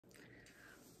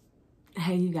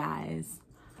Hey, you guys.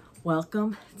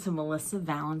 Welcome to Melissa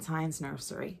Valentine's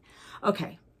Nursery.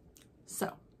 Okay,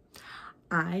 so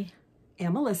I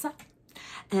am Melissa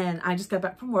and I just got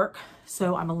back from work,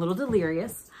 so I'm a little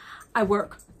delirious. I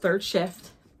work third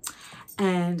shift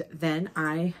and then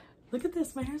look at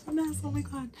this, my hair's a mess, oh my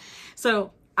God.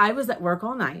 So I was at work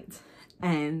all night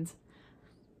and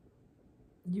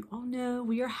you all know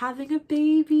we are having a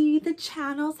baby. The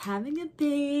channel's having a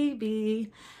baby.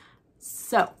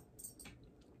 So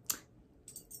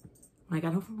when I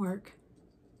got home from work,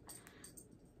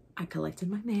 I collected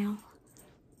my mail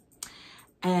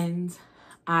and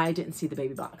I didn't see the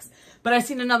baby box, but I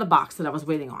seen another box that I was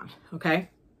waiting on, okay?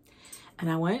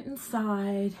 And I went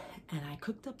inside and I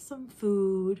cooked up some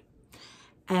food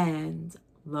and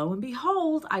lo and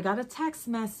behold, I got a text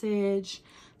message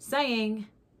saying,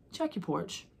 check your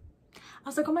porch. I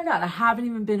was like, oh my God, I haven't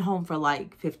even been home for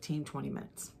like 15, 20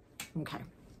 minutes. Okay.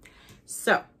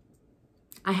 So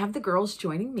I have the girls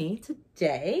joining me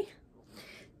today.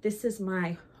 This is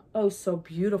my, oh so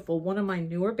beautiful, one of my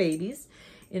newer babies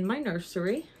in my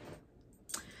nursery.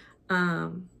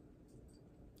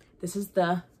 This is the,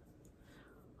 oh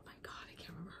my God, I can't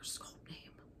remember her sculpt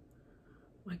name.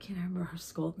 Why can't I remember her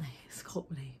sculpt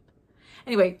name?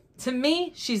 Anyway, to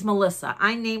me, she's Melissa.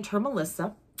 I named her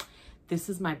Melissa. This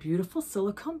is my beautiful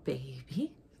silicone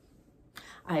baby.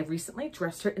 I recently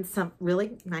dressed her in some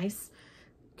really nice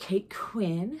Kate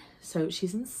Quinn, so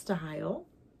she's in style.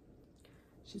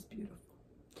 She's beautiful.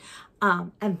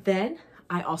 And then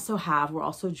we're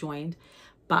also joined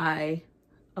by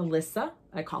Alyssa.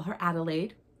 I call her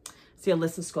Adelaide. See,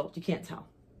 Alyssa sculpt, you can't tell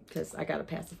because I got a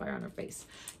pacifier on her face.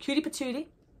 Cutie Patootie.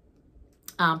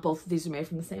 Both of these are made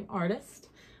from the same artist.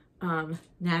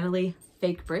 Natalie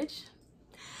Fake Bridge.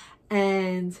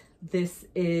 And this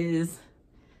is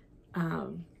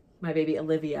my baby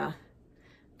Olivia,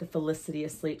 the Felicity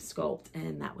Asleep sculpt,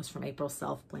 and that was from April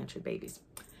Self Blanchard Babies.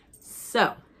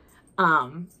 So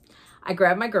I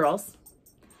grabbed my girls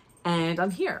and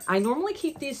I'm here. I normally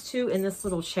keep these two in this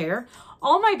little chair.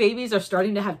 All my babies are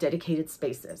starting to have dedicated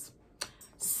spaces.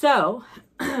 So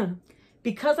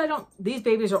because these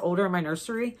babies are older in my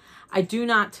nursery, I do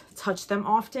not touch them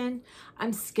often.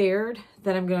 I'm scared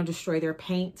that I'm going to destroy their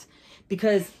paint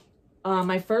because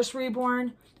my first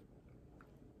Reborn,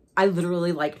 I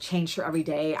literally like changed her every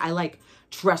day. I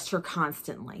dressed her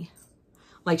constantly.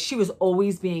 Like she was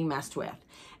always being messed with.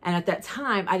 And at that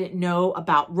time, I didn't know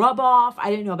about rub off.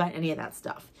 I didn't know about any of that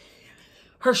stuff.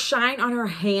 Her shine on her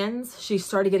hands, she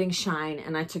started getting shine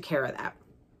and I took care of that.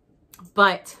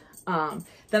 But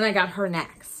then I got her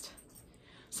next.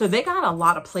 So they got a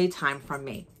lot of playtime from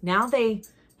me. Now they're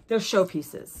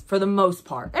showpieces for the most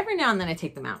part. Every now and then I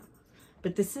take them out.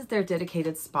 But this is their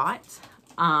dedicated spot.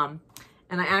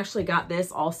 And I actually got this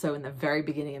also in the very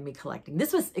beginning of me collecting.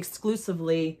 This was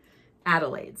exclusively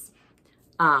Adelaide's.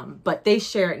 But they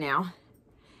share it now.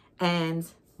 And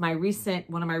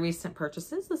one of my recent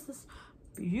purchases is this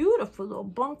beautiful little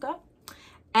bunker.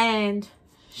 And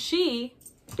she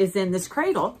is in this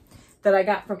cradle that I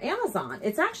got from Amazon.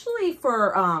 It's actually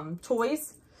for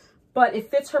toys, but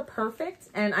it fits her perfect.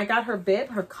 And I got her bib,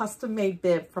 her custom made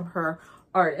bib from her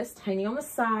artist, hanging on the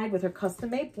side with her custom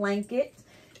made blanket.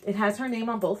 It has her name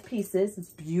on both pieces. It's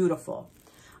beautiful.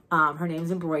 Her name's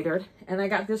embroidered. And I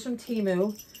got this from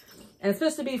Temu. And it's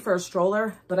supposed to be for a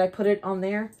stroller, but I put it on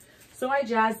there. So I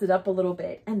jazzed it up a little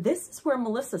bit. And this is where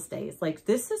Melissa stays. Like,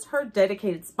 this is her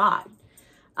dedicated spot.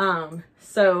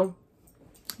 So,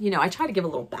 you know, I try to give a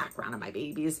little background of my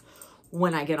babies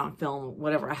when I get on film,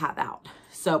 whatever I have out.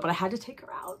 So, but I had to take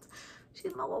her out.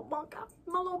 She's my little bunker,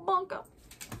 my little bunker.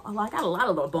 Oh, I got a lot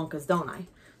of little bunkers, don't I?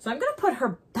 So I'm going to put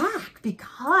her back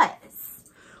because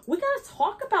we got to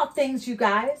talk about things, you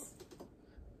guys.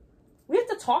 We have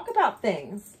to talk about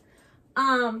things.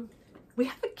 We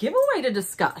have a giveaway to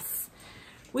discuss.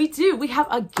 We do. We have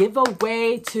a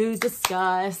giveaway to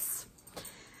discuss.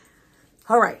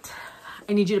 All right.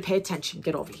 I need you to pay attention.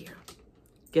 Get over here.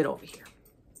 Get over here.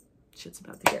 Shit's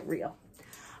about to get real.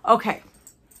 Okay.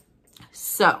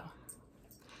 So,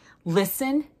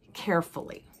 listen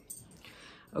carefully.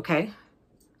 Okay?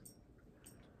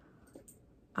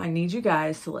 I need you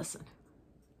guys to listen.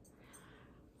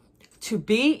 To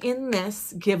be in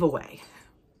this giveaway,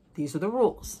 these are the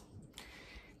rules.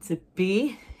 To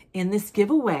be in this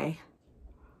giveaway,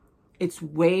 it's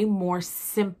way more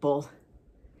simple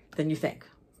than you think.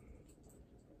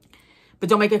 But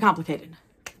don't make it complicated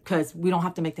because we don't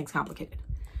have to make things complicated.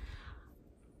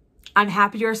 I'm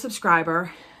happy you're a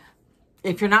subscriber.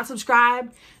 If you're not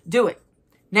subscribed, do it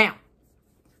now.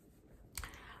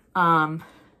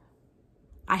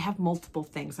 I have multiple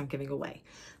things I'm giving away.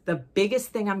 The biggest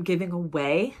thing I'm giving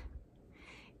away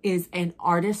is an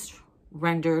artist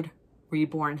rendered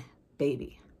reborn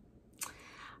baby.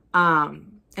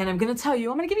 And I'm going to tell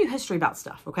you, I'm going to give you history about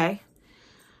stuff. Okay.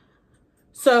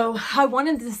 So I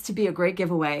wanted this to be a great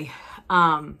giveaway.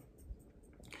 There's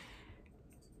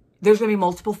going to be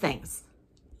multiple things.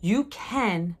 You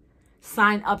can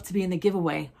sign up to be in the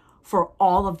giveaway for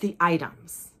all of the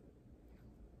items.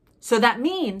 So that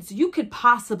means you could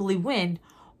possibly win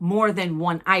more than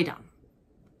one item.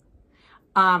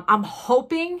 I'm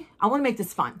hoping, I want to make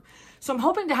this fun. So I'm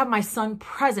hoping to have my son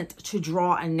present to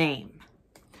draw a name.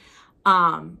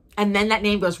 And then that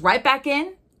name goes right back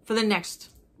in for the next,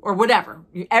 or whatever.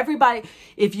 Everybody,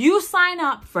 if you sign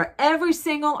up for every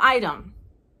single item,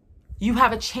 you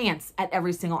have a chance at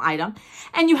every single item.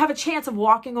 And you have a chance of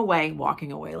walking away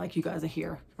like you guys are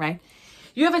here, right?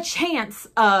 You have a chance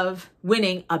of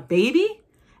winning a baby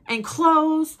and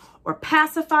clothes or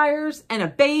pacifiers and a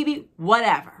baby,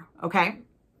 whatever, okay?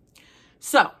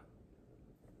 So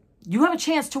you have a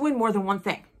chance to win more than one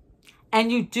thing.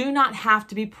 And you do not have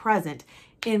to be present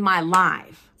in my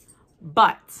live,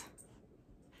 but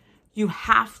you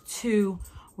have to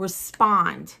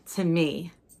respond to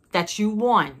me that you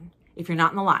won. If you're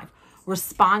not in the live,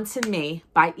 respond to me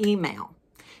by email,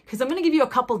 because I'm going to give you a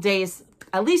couple days,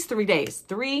 at least 3 days,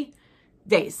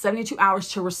 72 hours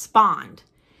to respond.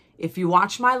 If you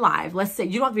watch my live, let's say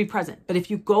you don't have to be present, but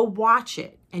if you go watch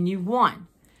it and you won,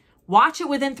 watch it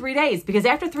within 3 days, because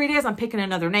after 3 days, I'm picking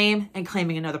another name and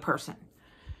claiming another person.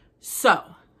 So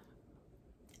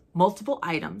multiple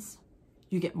items,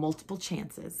 you get multiple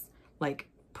chances, like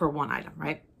per one item,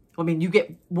 right? I mean, you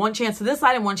get one chance to this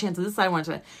item, one chance to this item, one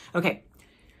chance. Okay.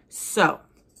 So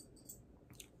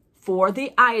for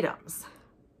the items,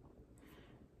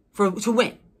 to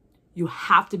win, you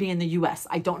have to be in the US.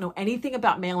 I don't know anything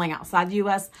about mailing outside the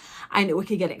US. I know it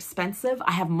can get expensive.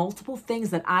 I have multiple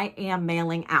things that I am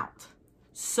mailing out.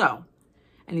 So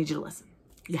I need you to listen.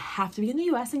 You have to be in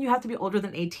the US and you have to be older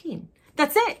than 18.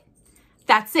 That's it.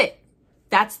 That's it.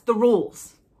 That's the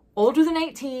rules. Older than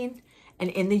 18 and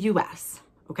in the US.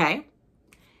 Okay?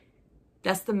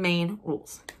 That's the main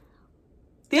rules.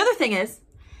 The other thing is,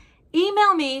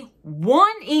 email me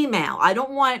one email. I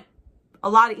don't want a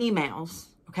lot of emails,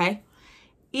 okay?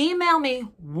 Email me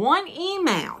one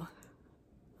email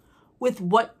with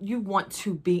what you want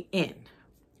to be in.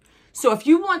 So if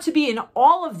you want to be in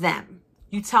all of them,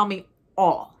 you tell me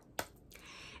all.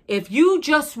 If you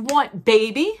just want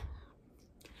baby,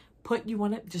 you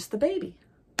want it just the baby.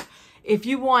 If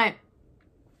you want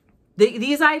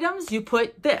these items, you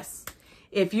put this.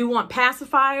 If you want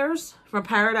pacifiers from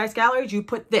Paradise Galleries, you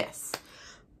put this.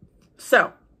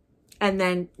 So, and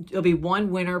then it'll be one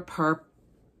winner per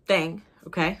thing,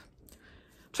 okay?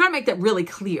 Try to make that really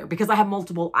clear because I have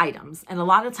multiple items. And a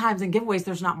lot of times in giveaways,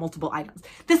 there's not multiple items.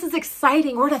 This is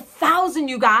exciting. We're at 1,000,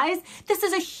 you guys. This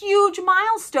is a huge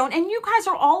milestone and you guys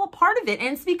are all a part of it.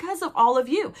 And it's because of all of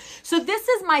you. So this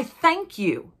is my thank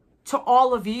you to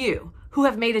all of you who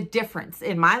have made a difference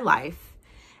in my life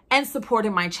and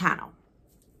supported my channel.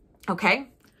 Okay?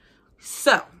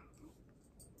 So,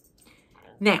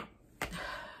 now,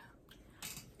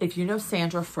 if you know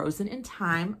Sandra, Frozen in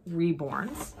Time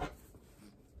Reborns,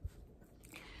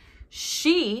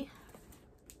 she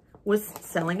was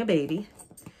selling a baby,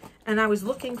 and I was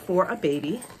looking for a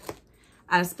baby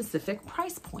at a specific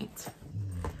price point.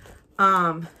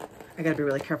 I gotta be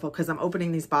really careful because I'm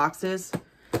opening these boxes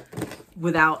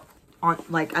without I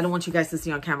don't want you guys to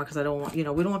see on camera because I don't want, we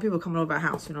don't want people coming over our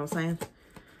house, you know what I'm saying?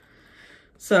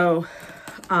 So,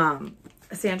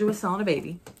 Sandra was selling a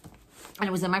baby and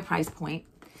it was in my price point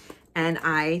and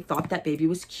I thought that baby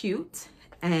was cute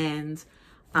and,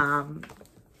 how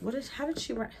did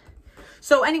she write?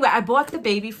 So anyway, I bought the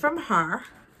baby from her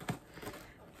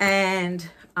and,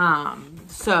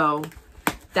 so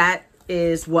that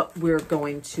is what we're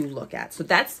going to look at. So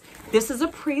this is a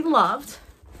pre-loved.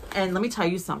 And let me tell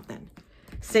you something.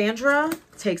 Sandra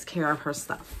takes care of her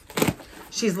stuff.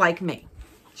 She's like me.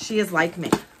 She is like me.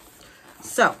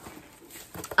 So,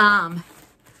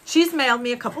 she's mailed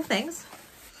me a couple things.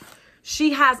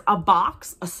 She has a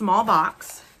box, a small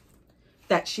box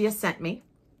that she has sent me.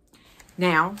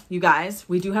 Now, you guys,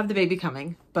 we do have the baby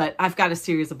coming, but I've got a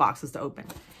series of boxes to open.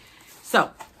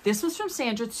 So, this was from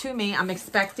Sandra to me. I'm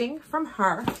expecting from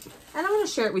her, and I'm going to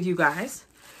share it with you guys.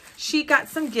 She got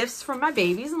some gifts from my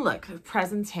babies. And look,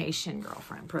 presentation,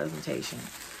 girlfriend, presentation.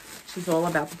 She's all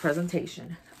about the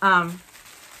presentation.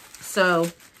 So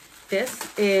this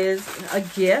is a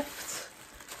gift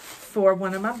for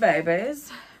one of my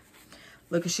babies.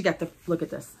 Look, she got look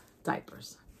at this.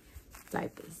 Diapers.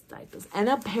 And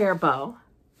a pear bow.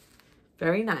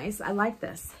 Very nice. I like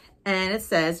this. And it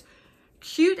says,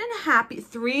 Cute and happy,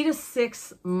 3 to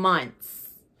 6 months.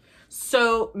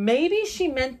 So maybe she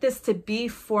meant this to be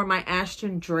for my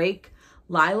Ashton Drake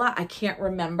Lila. I can't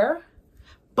remember.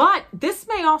 But this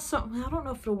may also, I don't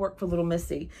know if it'll work for little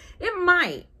Missy. It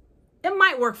might. It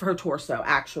might work for her torso,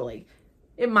 actually.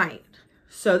 It might.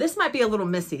 So this might be a little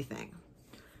Missy thing.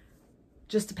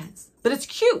 Just depends. But it's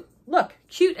cute. Look,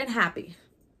 cute and happy.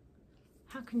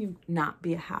 How can you not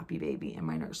be a happy baby in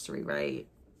my nursery, right?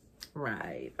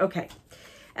 Right. Okay.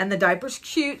 And the diaper's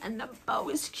cute and the bow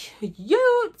is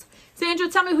cute. Sandra,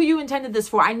 tell me who you intended this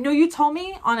for. I know you told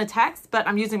me on a text, but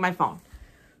I'm using my phone.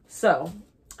 So,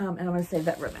 and I'm going to save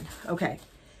that ribbon. Okay.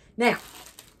 Now,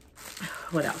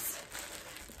 what else?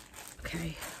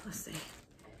 Okay, let's see.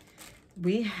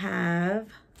 We have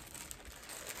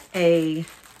a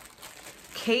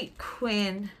Kate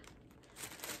Quinn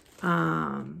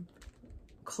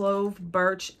clove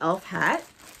birch elf hat.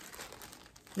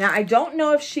 Now, I don't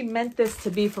know if she meant this to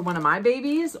be for one of my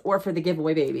babies or for the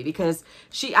giveaway baby, because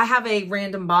I have a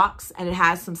random box and it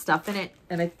has some stuff in it,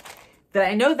 and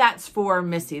I know that's for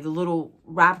Missy, the little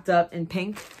wrapped up in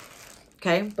pink.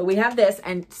 Okay, but we have this,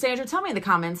 and Sandra, tell me in the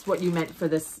comments what you meant for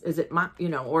this. Is it my,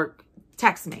 or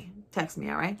text me,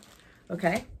 all right?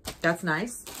 Okay, that's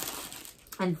nice.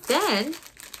 And then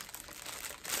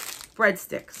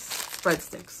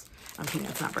breadsticks. I'm kidding,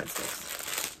 it's not breadsticks.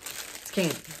 It's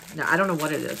candy. No, I don't know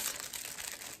what it is,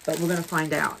 but we're going to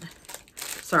find out.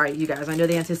 Sorry, you guys. I know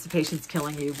the anticipation's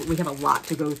killing you, but we have a lot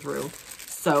to go through.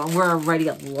 So, and we're already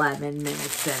 11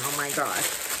 minutes in. Oh, my gosh.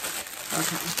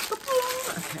 Okay.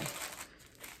 Okay.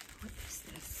 What is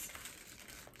this?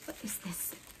 What is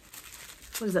this?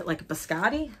 What is it, like a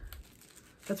biscotti?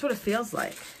 That's what it feels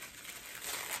like.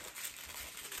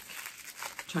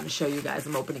 I'm trying to show you guys.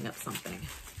 I'm opening up something.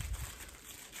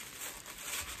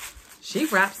 She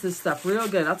wraps this stuff real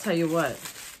good. I'll tell you what.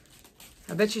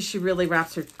 I bet you she really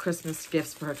wraps her Christmas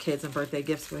gifts for her kids and birthday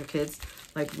gifts for her kids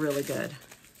like really good.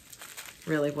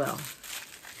 Really well.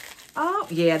 Oh,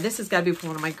 yeah. This has got to be for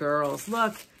one of my girls.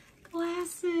 Look.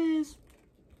 Glasses.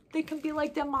 They can be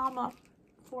like their mama.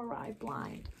 4-eye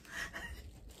blind.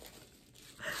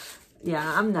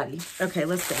 Yeah, I'm nutty. Okay,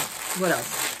 let's see. What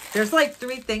else? There's like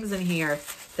 3 things in here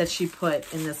that she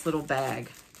put in this little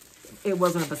bag. It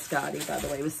wasn't a biscotti, by the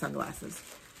way. It was sunglasses.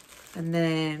 And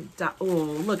then, oh,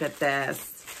 look at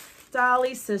this.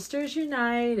 Dolly Sisters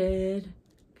United.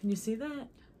 Can you see that?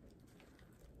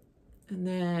 And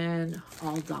then,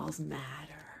 All Dolls Matter.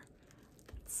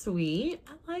 That's sweet.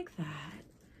 I like that.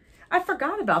 I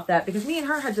forgot about that because me and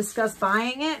her had discussed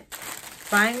buying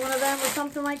one of them or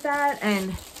something like that.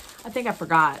 And I think I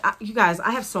forgot. You guys,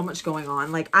 I have so much going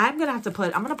on. Like, I'm going to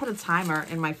put a timer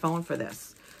in my phone for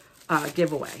this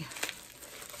giveaway.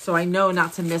 So I know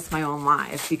not to miss my own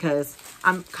live because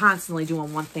I'm constantly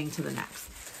doing one thing to the next.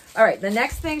 All right, the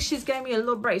next thing, she's gave me a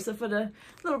little bracelet for the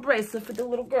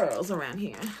little girls around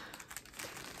here.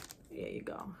 There you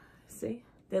go. See?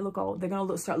 They're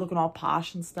gonna start looking all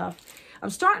posh and stuff. I'm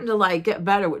starting to like get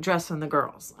better with dressing the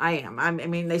girls. I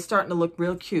mean, they're starting to look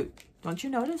real cute. Don't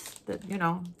you notice that,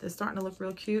 they're starting to look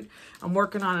real cute? I'm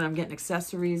working on it. I'm getting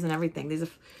accessories and everything. These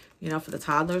are, for the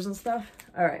toddlers and stuff.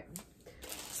 All right.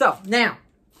 So now,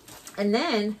 and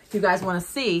then if you guys want to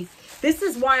see, this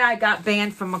is why I got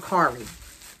banned from Macari.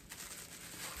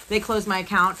 They closed my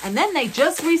account. And then they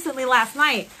just recently last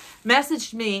night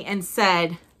messaged me and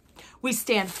said, we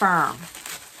stand firm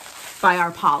by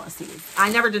our policies.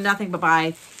 I never did nothing but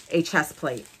buy a chest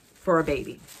plate for a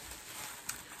baby.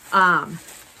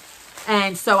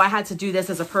 And so I had to do this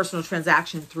as a personal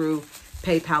transaction through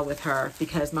PayPal with her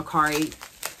because Macari,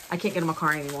 I can't get a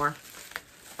Macari anymore.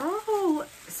 Oh,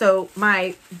 so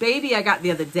my baby I got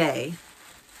the other day,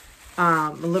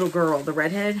 a little girl, the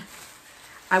redhead,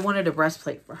 I wanted a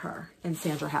breastplate for her and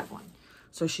Sandra had one.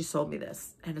 So she sold me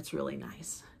this and it's really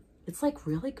nice. It's like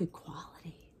really good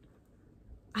quality.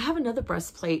 I have another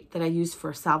breastplate that I use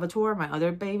for Salvatore, my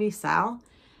other baby, Sal.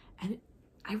 And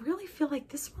I really feel like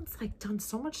this one's like done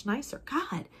so much nicer.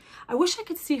 God, I wish I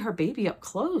could see her baby up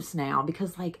close now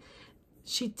because like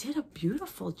she did a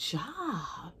beautiful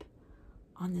job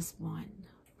on this one.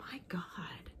 My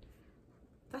God,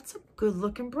 that's a good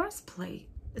looking breastplate.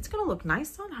 It's going to look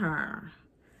nice on her.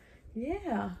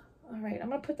 Yeah. All right. I'm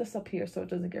going to put this up here so it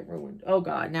doesn't get ruined. Oh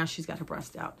God, now she's got her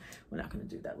breast out. We're not going to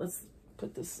do that. Let's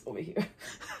put this over here.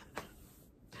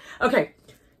 Okay.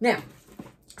 Now,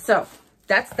 so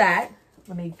that's that.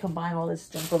 Let me combine all this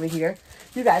junk over here.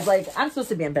 You guys, like, I'm supposed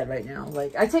to be in bed right now.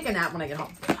 Like, I take a nap when I get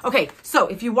home. Okay, so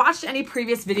if you watched any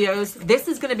previous videos, this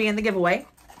is going to be in the giveaway.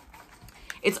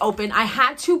 It's open. I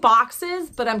had 2 boxes,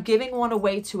 but I'm giving one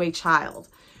away to a child.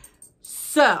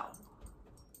 So,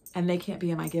 and they can't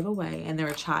be in my giveaway, and they're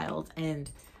a child, and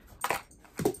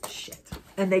shit,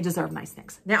 and they deserve nice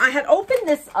things. Now, I had opened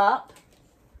this up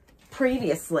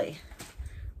previously.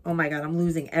 Oh my God, I'm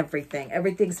losing everything.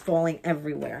 Everything's falling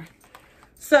everywhere.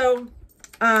 So,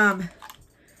 I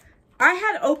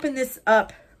had opened this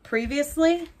up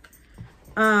previously.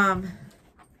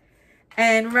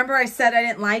 And remember I said I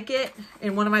didn't like it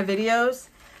in one of my videos,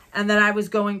 and that I was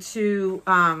going to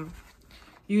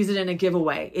use it in a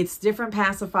giveaway. It's different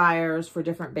pacifiers for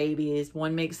different babies.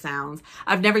 One makes sounds.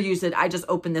 I've never used it. I just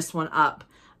opened this one up.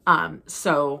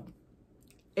 So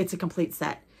it's a complete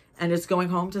set, and it's going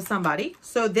home to somebody.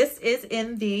 So this is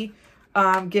in the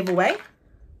giveaway,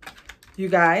 you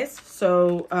guys.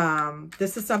 So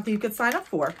this is something you could sign up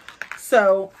for.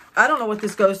 So I don't know what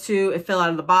this goes to. It fell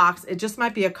out of the box. It just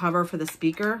might be a cover for the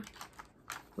speaker.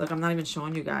 Look, I'm not even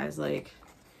showing you guys. Like,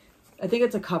 I think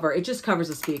it's a cover. It just covers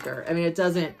the speaker. I mean, it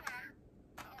doesn't.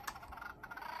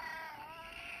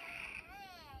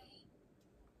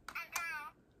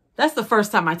 That's the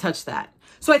first time I touched that.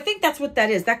 So I think that's what that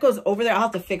is. That goes over there. I'll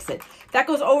have to fix it. That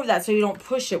goes over that so you don't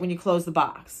push it when you close the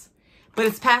box. But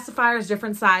it's pacifiers,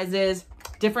 different sizes,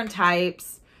 different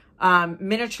types.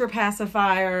 Miniature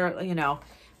pacifier, you know,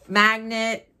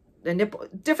 magnet, the nipple,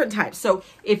 different types. So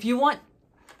if you want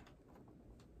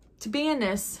to be in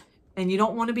this and you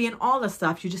don't want to be in all the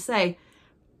stuff, you just say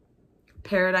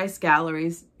Paradise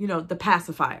Galleries, you know, the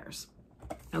pacifiers.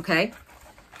 Okay.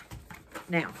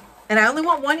 Now, and I only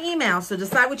want one email. So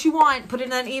decide what you want, put it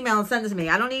in an email and send it to me.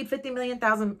 I don't need 50 million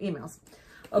thousand emails.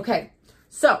 Okay.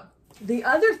 So the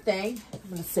other thing, I'm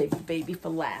going to save the baby for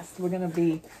last. We're going to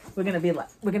be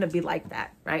like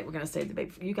that, right? We're going to save the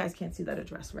baby. You guys can't see that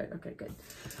address, right? Okay, good.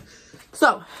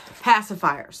 So,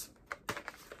 pacifiers.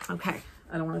 Okay.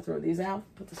 I don't want to throw these out.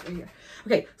 Put this right here.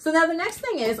 Okay. So now the next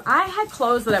thing is I had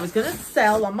clothes that I was going to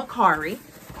sell on Mercari,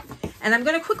 and I'm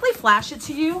going to quickly flash it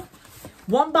to you.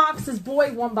 One box is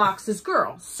boy, one box is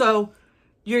girl. So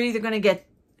you're either going to get,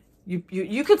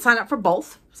 you could sign up for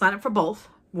both,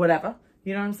 whatever.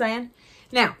 You know what I'm saying?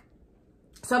 Now,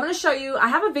 so I'm going to show you, I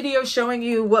have a video showing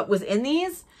you what was in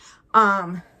these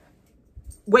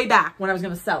way back when I was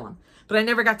going to sell them, but I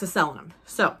never got to sell them.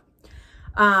 So,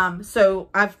 so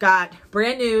I've got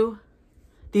brand new,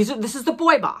 this is the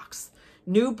boy box,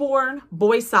 newborn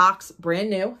boy socks, brand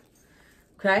new.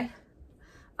 Okay.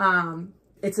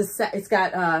 It's a set, it's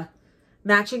got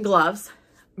matching gloves.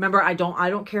 Remember, I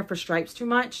don't care for stripes too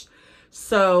much.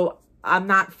 So I'm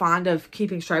not fond of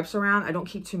keeping stripes around. I don't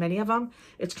keep too many of them.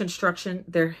 It's construction.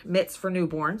 They're mitts for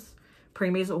newborns.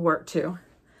 Preemies will work too.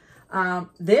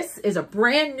 This is a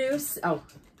brand new, oh,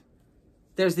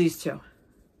 there's these two.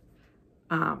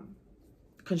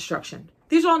 Construction.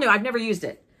 These are all new. I've never used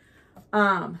it.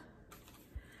 And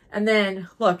then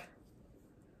look,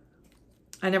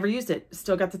 I never used it.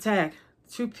 Still got the tag.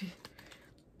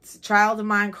 It's a child of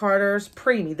mine, Carter's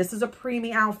preemie. This is a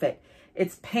preemie outfit.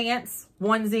 It's pants,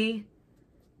 onesie.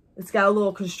 It's got a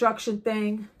little construction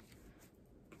thing,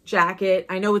 jacket.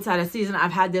 I know it's out of season.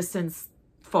 I've had this since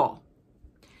fall.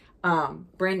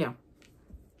 Brand new.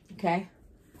 Okay.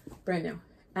 Brand new.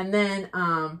 And then,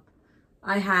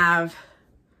 I have,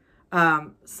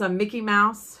 some Mickey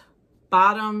Mouse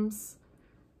bottoms,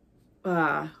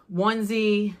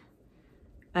 onesie,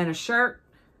 and a shirt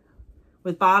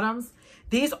with bottoms.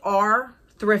 These are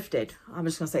thrifted. I'm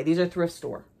just going to say these are thrift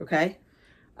store. Okay.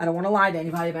 I don't want to lie to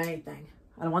anybody about anything.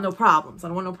 I don't want no problems. I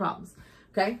don't want no problems.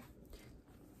 Okay.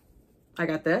 I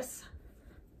got this.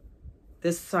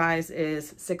 This size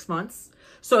is 6 months.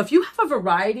 So if you have a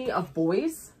variety of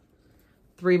boys,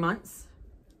 3 months.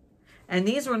 And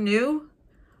these were new.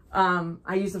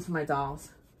 I use them for my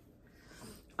dolls.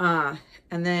 And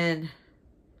then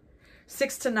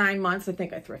 6 to 9 months, I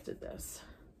think I thrifted this.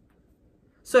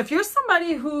 So if you're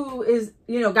somebody who is,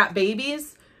 you know, got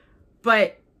babies,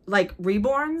 but like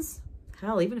reborns,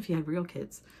 hell, even if you had real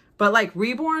kids, but like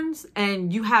reborns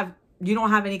and you don't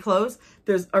have any clothes,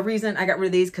 there's a reason I got rid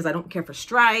of these, because I don't care for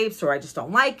stripes, or I just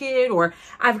don't like it, or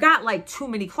I've got like too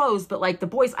many clothes, but like the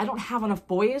boys, I don't have enough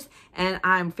boys, and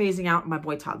I'm phasing out my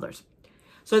boy toddlers.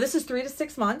 So this is 3 to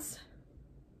 6 months.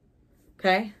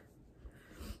 Okay.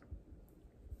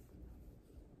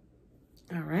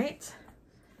 All right.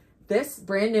 This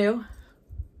brand new.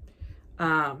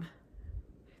 I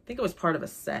think it was part of a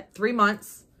set. 3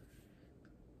 months.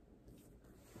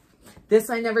 This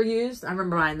I never used. I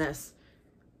remember buying this.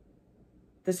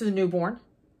 This is a newborn.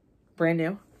 Brand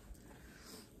new.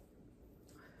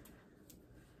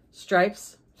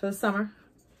 Stripes for the summer.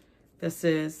 This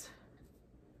is,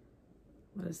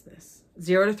 what is this?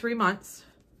 0 to 3 months.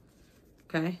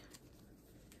 Okay.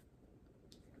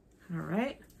 All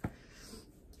right.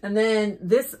 And then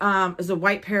this is a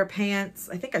white pair of pants.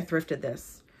 I think I thrifted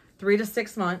this. 3 to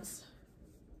 6 months.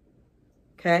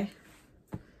 Okay.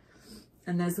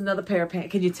 And there's another pair of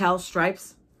pants. Can you tell?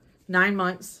 Stripes. 9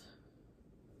 months.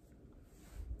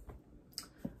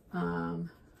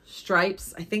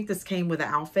 Stripes. I think this came with an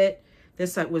outfit.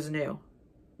 This was new.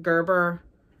 Gerber.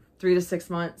 3 to 6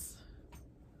 months.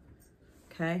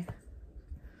 Okay.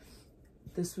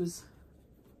 This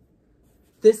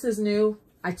is new.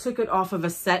 I took it off of a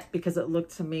set because it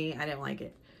looked to me, I didn't like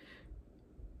it.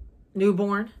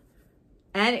 Newborn.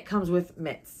 And it comes with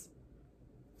mitts.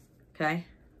 Okay.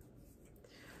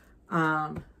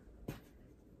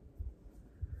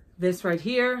 This right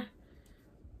here.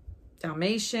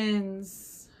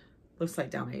 Dalmatians. Looks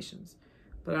like Dalmatians.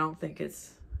 But I don't think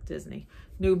it's Disney.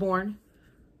 Newborn.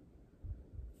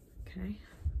 Okay.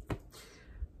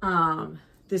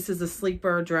 This is a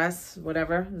sleeper dress,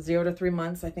 whatever, 0 to 3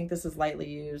 months. I think this is lightly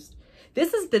used.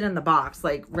 This has been in the box,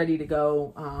 like ready to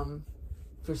go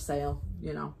for sale,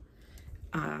 you know.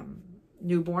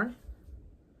 Newborn.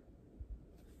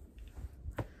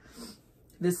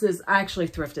 This is, I actually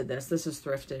thrifted this. This is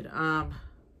thrifted.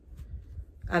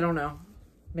 I don't know,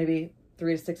 maybe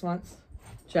 3 to 6 months.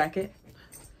 Jacket.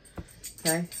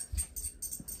 Okay.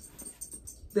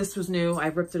 This was new. I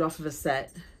ripped it off of a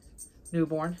set.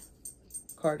 Newborn.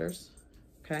 Carters.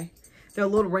 Okay. They're a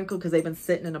little wrinkled because they've been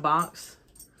sitting in a box.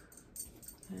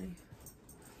 Okay.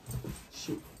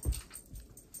 Shoot.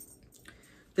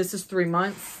 This is 3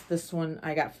 months. This one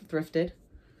I got thrifted.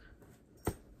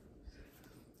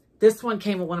 This one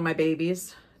came with one of my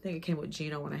babies. I think it came with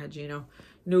Gino when I had Gino.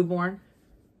 Newborn.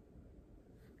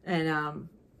 And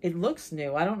it looks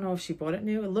new. I don't know if she bought it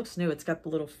new. It looks new. It's got the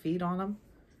little feet on them.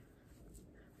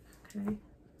 Okay.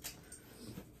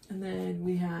 And then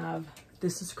we have,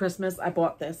 this is Christmas. I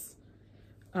bought this.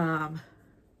 3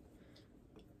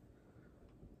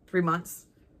 months.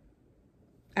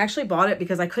 I actually bought it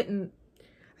because I couldn't,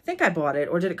 I think I bought it,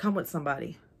 or did it come with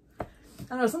somebody? I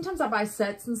don't know. Sometimes I buy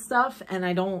sets and stuff and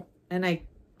I don't, and I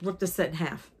rip the set in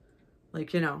half.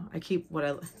 Like, you know, I keep what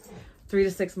I, 3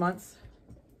 to 6 months.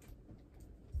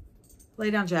 Lay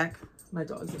down, Jack. My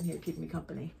dog's in here keeping me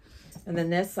company. And then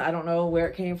this, I don't know where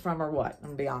it came from or what. I'm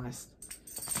gonna be honest.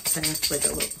 Okay, it's like a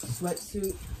little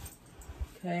sweatsuit.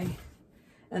 Okay.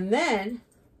 And then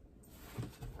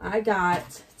I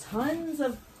got tons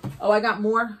of, oh, I got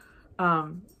more.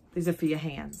 These are for your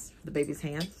hands, for the baby's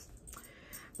hands.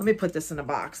 Let me put this in a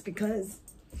box because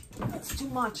it's too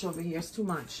much over here. It's too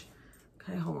much.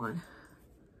 Okay, hold on.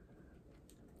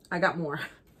 I got more.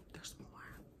 There's more.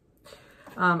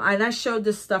 And I showed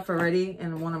this stuff already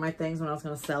in one of my things when I was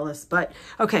going to sell this. But,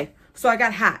 okay, so I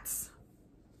got hats.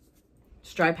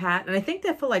 Stripe hat. And I think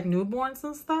they're for, like, newborns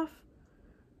and stuff.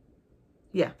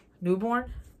 Yeah,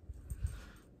 newborn.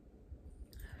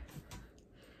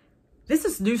 This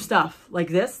is new stuff. Like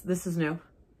this is new.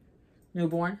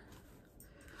 Newborn.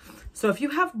 So if you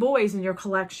have boys in your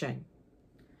collection,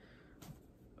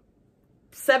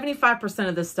 75%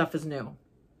 of this stuff is new.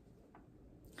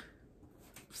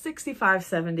 65,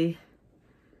 70.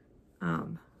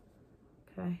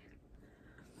 Okay.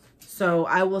 So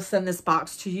I will send this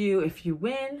box to you if you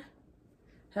win.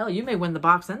 Hell, you may win the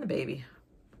box and the baby.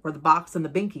 Or the box and the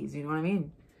binkies, you know what I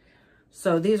mean?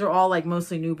 So these are all like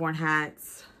mostly newborn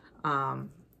hats.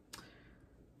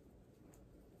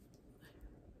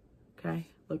 Okay.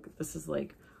 Look, this is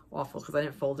like awful because I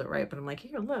didn't fold it right, but I'm like,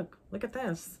 here, look at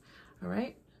this. All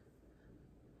right.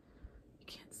 You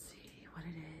can't see what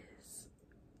it is.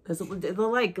 They're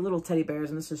like little teddy bears,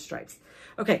 and this is stripes.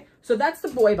 Okay. So that's the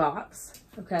boy box.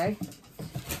 Okay.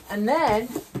 And then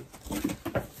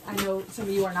I know some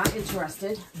of you are not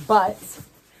interested, but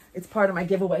it's part of my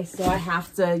giveaway. So I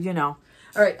have to, you know,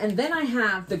 all right. And then I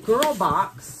have the girl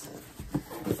box.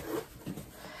 Okay.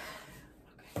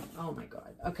 Oh my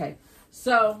God. Okay.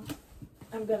 So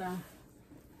I'm going to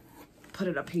put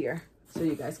it up here so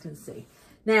you guys can see.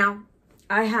 Now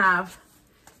I have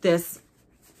this,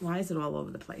 why is it all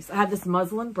over the place? I have this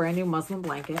muslin, brand new muslin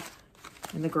blanket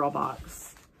in the girl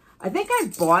box. I think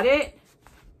I bought it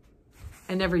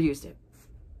and never used it.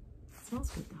 It smells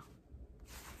good though.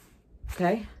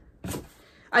 Okay.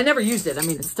 I never used it. I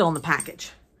mean, it's still in the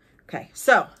package. Okay.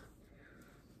 So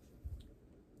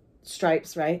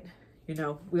stripes, right? You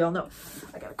know, we all know.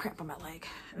 I got a cramp on my leg.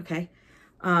 Okay.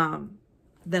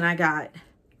 Then I got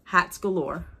hats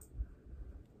galore.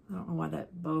 I don't know why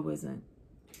that bow isn't.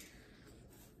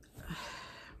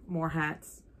 More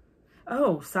hats.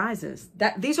 Oh, sizes.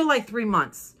 These are like 3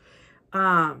 months.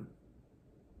 Oh,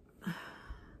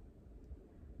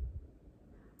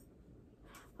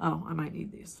 I might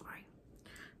need these. Sorry.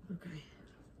 Okay.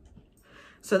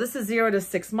 So this is 0 to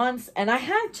 6 months. And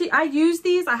I used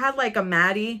these. I had like a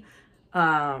Maddie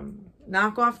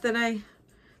knockoff that I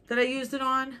used it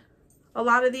on. A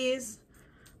lot of these.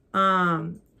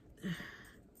 0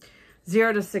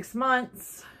 to 6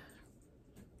 months.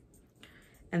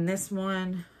 And this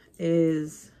one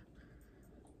is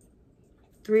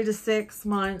 3 to 6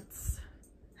 months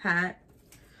hat.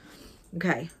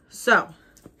 Okay, so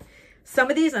some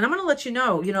of these, and I'm going to let you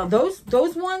know,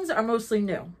 those ones are mostly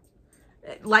new.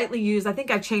 Lightly used. I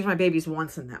think I've changed my babies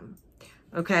once in them.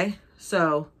 Okay,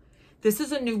 so this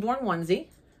is a newborn onesie.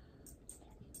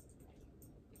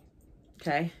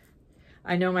 Okay,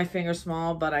 I know my finger's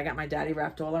small, but I got my daddy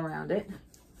wrapped all around it.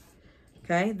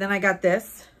 Okay, then I got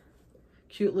this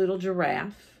cute little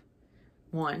giraffe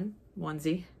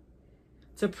onesie.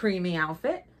 It's a preemie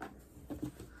outfit.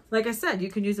 Like I said,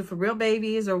 you can use it for real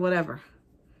babies or whatever.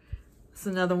 It's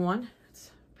another one.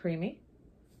 It's preemie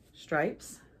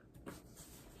stripes.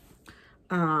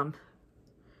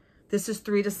 This is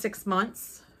 3 to 6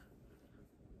 months.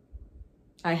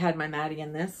 I had my Maddie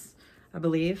in this, I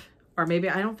believe. Or maybe,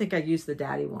 I don't think I used the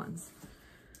daddy ones.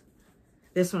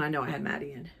 This one I know I had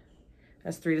Maddie in.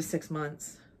 That's 3 to 6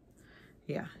 months.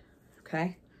 Yeah.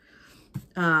 Okay.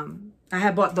 I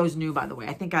had bought those new, by the way.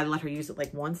 I think I let her use it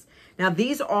like once. Now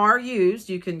these are used.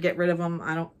 You can get rid of them.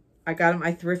 I got them.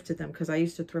 I thrifted them because I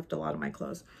used to thrift a lot of my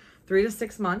clothes. 3 to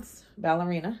 6 months.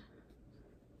 Ballerina.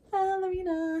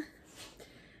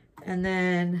 And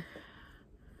then,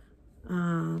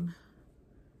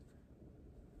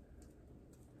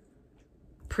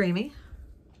 preemie.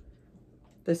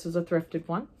 This is a thrifted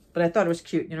one, but I thought it was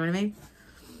cute. You know what I mean?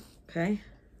 Okay.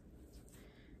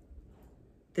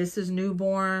 This is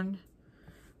newborn,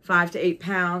 5 to 8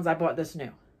 pounds. I bought this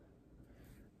new.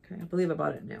 Okay, I believe I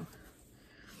bought it new.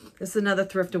 This is another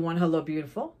thrifted one. Hello,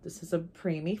 beautiful. This is a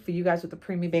preemie for you guys with the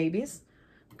preemie babies.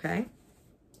 Okay.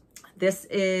 This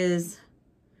is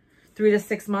 3 to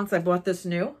 6 months. I bought this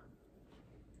new.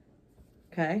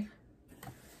 Okay.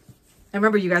 And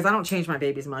remember, you guys, I don't change my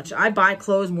babies much. I buy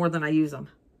clothes more than I use them.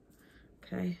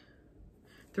 Okay.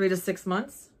 3 to 6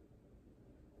 months.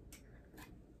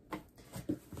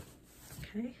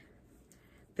 Okay.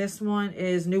 This one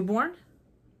is newborn.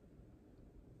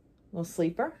 Little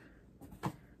sleeper.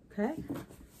 Okay.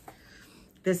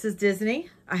 This is Disney.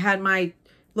 I had my,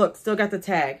 look, still got the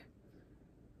tag.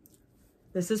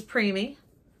 This is preemie.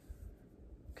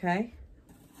 Okay.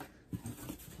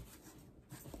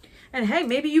 And hey,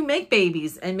 maybe you make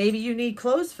babies and maybe you need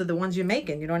clothes for the ones you're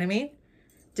making. You know what I mean?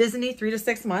 Disney, 3 to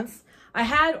 6 months. I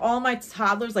had all my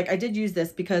toddlers, like I did use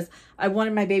this because I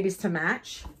wanted my babies to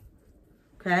match.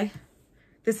 Okay.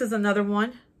 This is another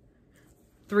one.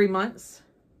 3 months.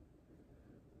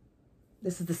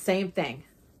 This is the same thing.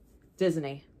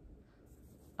 Disney.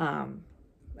 I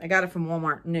got it from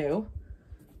Walmart new.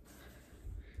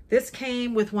 This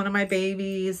came with one of my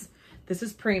babies. This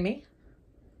is preemie.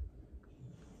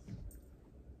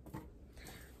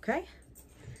 Okay.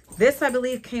 This, I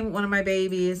believe, came with one of my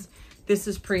babies. This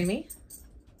is preemie.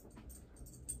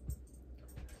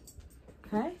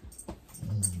 Okay.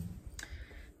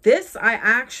 This,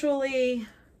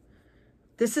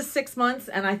 this is 6 months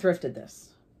and I thrifted this.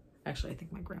 Actually, I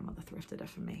think my grandmother thrifted it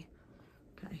for me.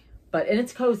 Okay. And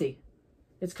it's cozy.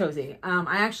 It's cozy.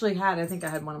 I think I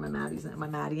had one of my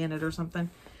Maddie in it or something.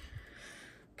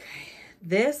 Okay.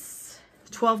 This,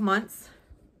 12 months.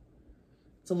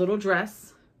 It's a little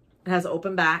dress. It has an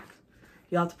open back.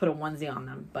 You'll have to put a onesie on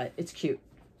them, but it's cute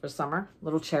for summer.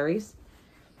 Little cherries.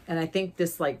 And I think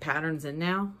this like pattern's in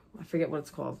now. I forget what it's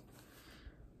called.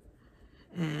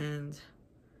 And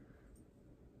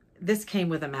this came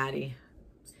with a Maddie.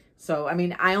 So, I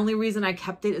mean, only reason I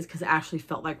kept it is because it actually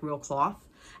felt like real cloth.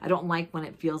 I don't like when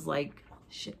it feels like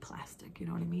shit plastic. You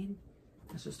know what I mean?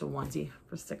 It's just a onesie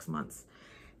for 6 months.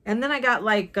 And then I got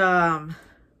like, what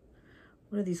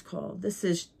are these called? This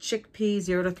is chickpea,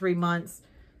 0 to 3 months.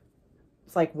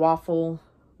 It's like waffle,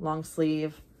 long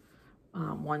sleeve,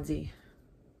 onesie.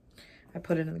 I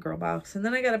put it in the girl box. And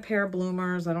then I got a pair of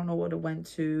bloomers. I don't know what it went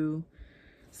to.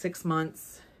 6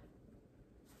 months.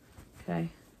 Okay.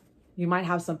 You might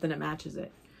have something that matches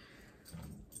it.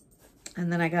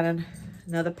 And then I got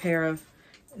another pair of,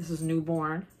 this is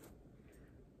newborn.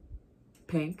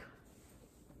 Pink.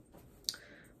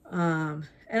 And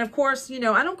of course, you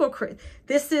know, I don't go crazy.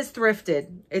 This is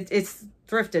thrifted. It's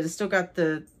thrifted. It's still got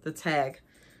the tag.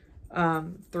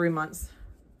 3 months.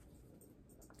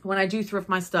 When I do thrift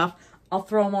my stuff, I'll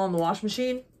throw them all in the wash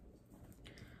machine.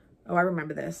 Oh, I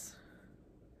remember this.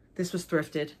 This was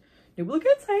thrifted. Look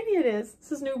how tiny it is.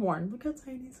 This is newborn. Look how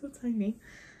tiny. So tiny.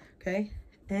 Okay.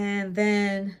 And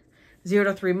then 0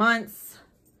 to 3 months.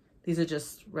 These are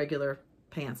just regular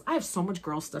pants. I have so much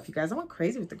girl stuff, you guys. I went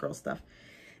crazy with the girl stuff.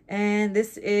 And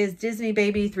this is Disney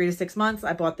Baby 3 to 6 months.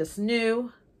 I bought this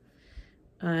new.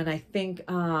 And I think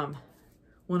one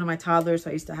of my toddlers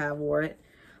I used to have wore it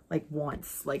like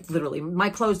once. Like literally. My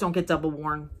clothes don't get double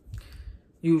worn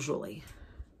usually.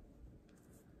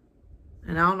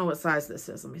 And I don't know what size this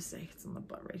is. Let me see. It's on the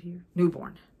butt right here.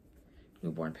 Newborn.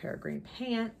 Newborn pair of green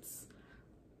pants.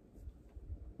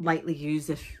 Lightly used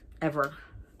if ever.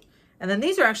 And then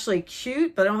these are actually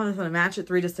cute, but I don't have anything to match it.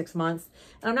 3 to 6 months.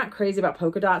 And I'm not crazy about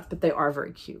polka dots, but they are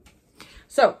very cute.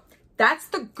 So that's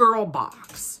the girl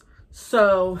box.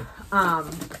 So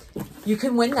you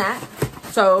can win that.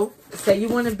 So say you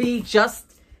want to be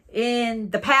just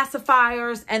in the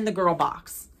pacifiers and the girl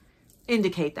box.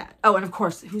 Indicate that. Oh, and of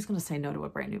course, who's going to say no to a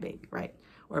brand new baby, right?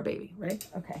 Or a baby, right?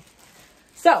 Okay.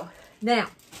 So now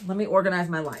let me organize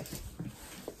my life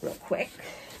real quick.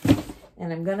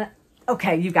 And I'm going to,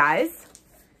 okay, you guys,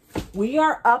 we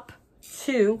are up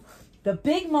to the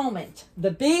big moment,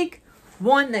 the big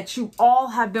one that you all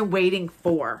have been waiting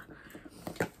for.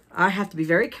 I have to be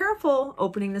very careful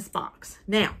opening this box.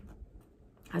 Now,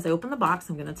 as I open the box,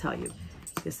 I'm going to tell you,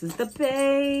 this is the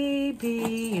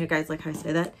baby. You know, guys, like how I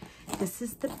say that? This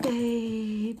is the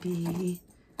baby.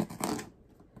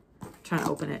 I'm trying to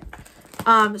open it.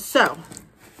 So,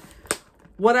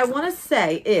 what I want to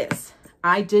say is,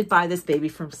 I did buy this baby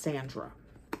from Sandra.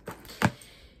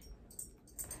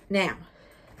 Now,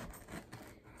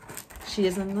 she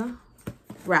is in the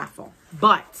raffle,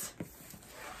 but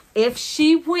if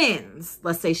she wins,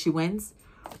 let's say she wins,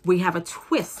 we have a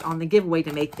twist on the giveaway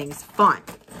to make things fun.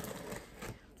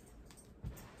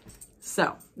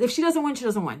 So, if she doesn't win, she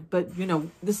doesn't win. But, you know,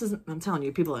 this isn't, I'm telling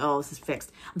you, people are like, oh, this is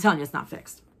fixed. I'm telling you, it's not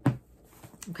fixed.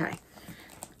 Okay.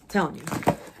 I'm telling you.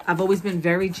 I've always been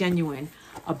very genuine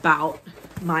about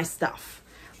my stuff.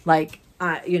 Like,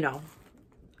 you know,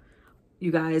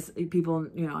 you guys, people,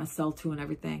 you know, I sell to and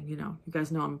everything, you know, you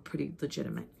guys know I'm pretty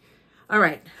legitimate. All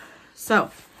right.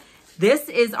 So this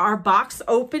is our box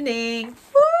opening.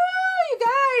 Woo, you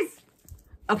guys.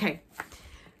 Okay.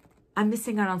 I'm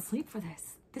missing out on sleep for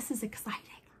this. This is exciting.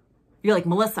 You're like,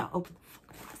 Melissa, open.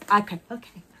 Okay.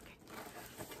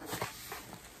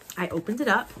 I opened it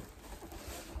up.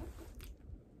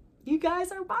 You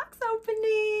guys are box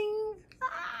opening.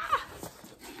 Ah.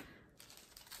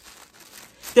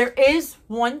 There is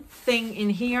one thing in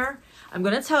here. I'm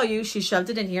going to tell you, she shoved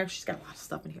it in here. She's got a lot of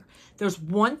stuff in here. There's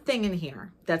one thing in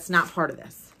here that's not part of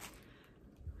this.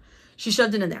 She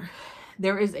shoved it in there.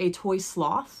 There is a toy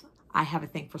sloth. I have a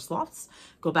thing for sloths.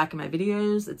 Go back in my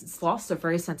videos. Sloths are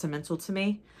very sentimental to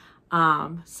me.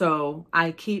 So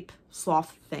I keep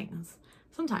sloth things.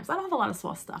 Sometimes. I don't have a lot of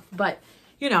sloth stuff, but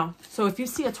you know, so if you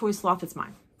see a toy sloth, it's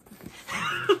mine.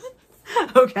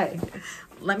 Okay,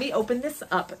 let me open this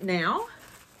up now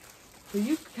for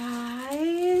you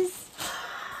guys.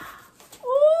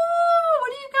 Oh,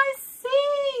 what do you guys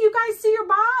see? You guys see your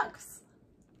box?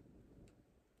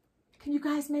 Can you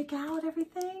guys make out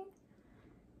everything?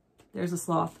 There's a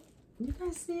sloth. Can you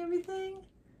guys see everything?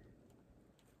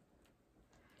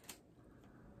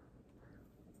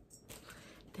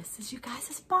 This is you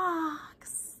guys'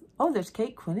 box. Oh, there's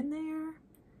Kate Quinn in there.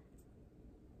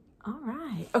 All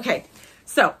right. Okay.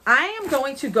 So I am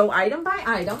going to go item by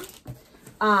item.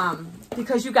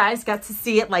 Because you guys got to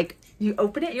see it, like you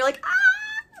open it and you're like,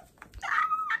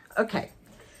 ah. Okay.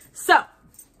 So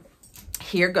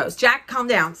here goes. Jack, calm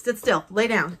down. Sit still. Lay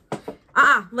down.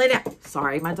 Lay down.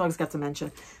 Sorry, my dog's got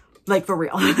dementia. Like for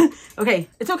real. Okay.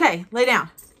 It's okay. Lay down.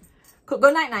 Go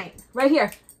night-night. Right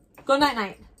here. Go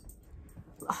night-night.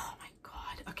 Oh my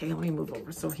God. Okay, let me move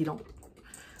over so he don't.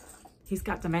 He's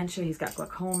got dementia. He's got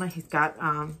glaucoma. He's got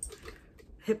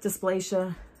hip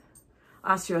dysplasia,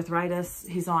 osteoarthritis.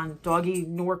 He's on doggy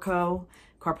Norco,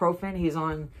 carprofen. He's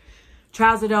on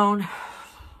trazodone.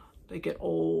 They get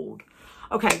old.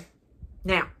 Okay,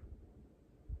 now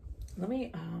let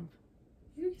me.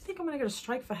 You think I'm gonna get a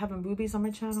strike for having boobies on my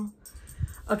channel?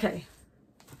 Okay,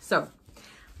 so.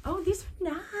 Oh, these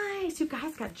are nice. You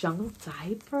guys got jungle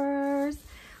diapers.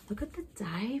 Look at the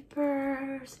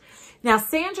diapers. Now,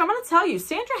 Sandra, I'm going to tell you,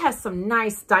 Sandra has some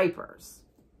nice diapers.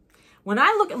 When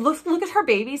I look at her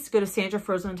babies, go to Sandra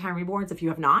Frozen and Time Reborns if you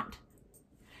have not.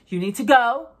 You need to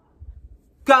go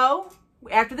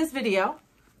after this video.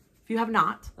 If you have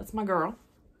not, that's my girl.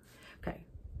 Okay.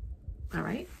 All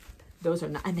right. Those are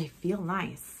nice, and they feel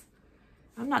nice.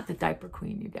 I'm not the diaper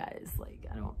queen, you guys. Like,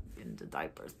 I don't get into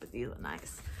diapers, but these are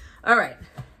nice. All right.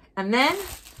 And then,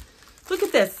 look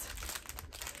at this.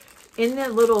 In the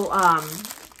little,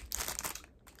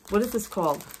 what is this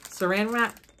called? Saran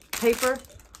wrap paper.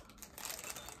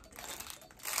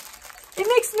 It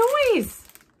makes noise.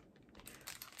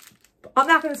 I'm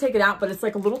not going to take it out, but it's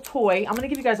like a little toy. I'm going to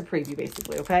give you guys a preview,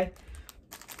 basically, okay?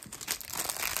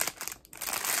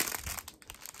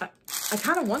 I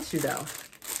kind of want to, though.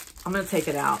 I'm going to take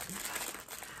it out.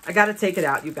 I got to take it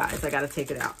out, you guys. I got to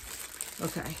take it out.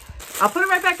 Okay. I'll put it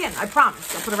right back in. I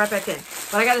promise. I'll put it right back in.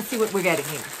 But I got to see what we're getting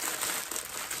here.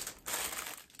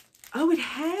 Oh, it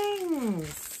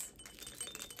hangs.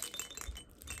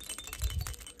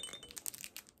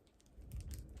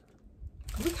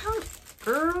 Look how,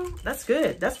 girl, that's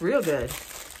good. That's real good.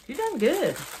 You done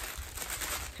good.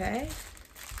 Okay.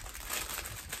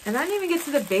 And I didn't even get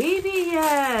to the baby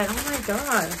yet. Oh my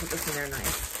God. Put this in there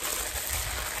nice.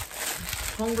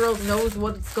 Homegirl knows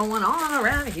what's going on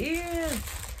around here.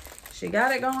 She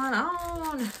got it going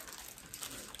on.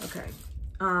 Okay.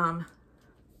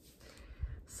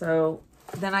 So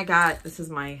then I got, this is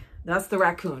my, that's the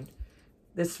raccoon.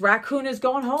 This raccoon is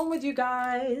going home with you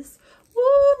guys. Woo,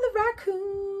 the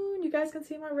raccoon. You guys can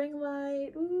see my ring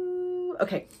light. Woo.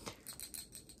 Okay.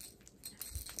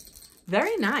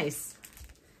 Very nice.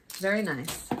 Very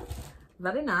nice.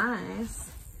 Very nice.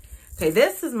 Okay,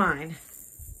 this is mine.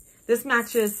 This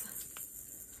matches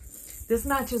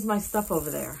my stuff over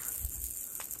there.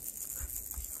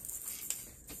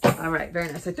 All right,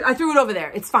 very nice. I threw it over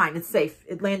there. It's fine. It's safe.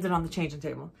 It landed on the changing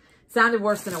table. Sounded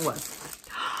worse than it was.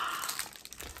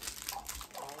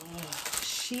 Oh,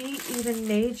 she even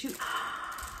made you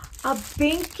a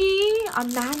binky, a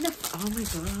magnify. Oh my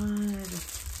God.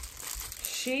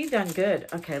 She done good.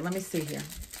 Okay, let me see here.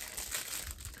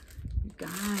 You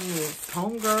guys,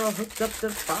 homegirl hooked up the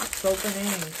box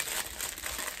opening.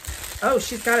 Oh,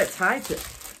 she's got it tied to it.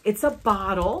 It's a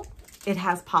bottle. It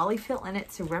has polyfill in it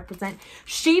to represent.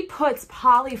 She puts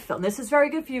polyfill. And this is very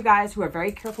good for you guys who are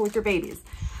very careful with your babies.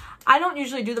 I don't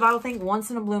usually do the bottle thing.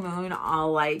 Once in a blue moon,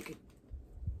 I'll like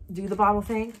do the bottle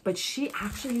thing. But she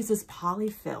actually uses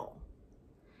polyfill.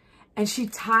 And she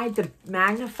tied the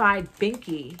magnified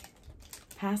binky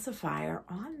pacifier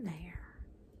on there.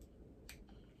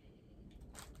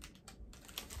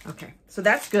 Okay, so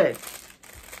that's good.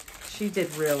 She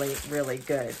did really, really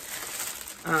good.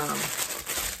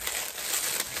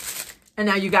 And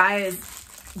now you guys,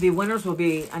 the winners will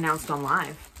be announced on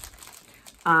live.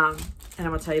 And I'm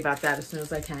going to tell you about that as soon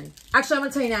as I can. Actually, I'm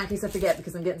going to tell you now in case I forget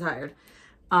because I'm getting tired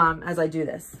as I do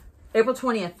this. April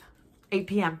 20th, 8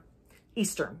 p.m.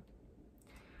 Eastern.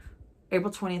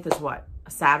 April 20th is what?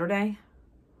 A Saturday?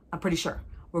 I'm pretty sure.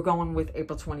 We're going with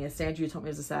April 20th. Sandra, you told me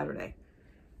it was a Saturday.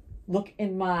 Look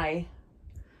in my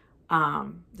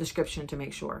description to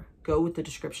make sure. Go with the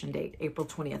description date, April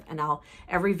 20th. And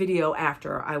every video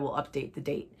after, I will update the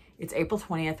date. It's April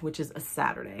 20th, which is a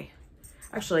Saturday.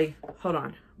 Actually, hold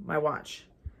on. My watch.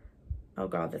 Oh,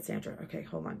 God, that's Sandra. Okay,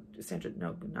 hold on. Sandra,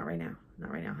 no, not right now.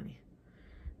 Not right now, honey.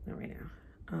 Not right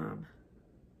now.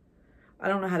 I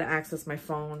don't know how to access my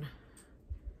phone.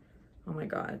 Oh, my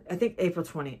God. I think April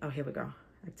 20th. Oh, here we go.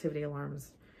 Activity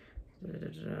alarms.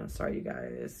 Sorry, you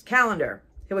guys. Calendar.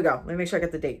 Here we go. Let me make sure I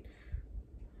get the date.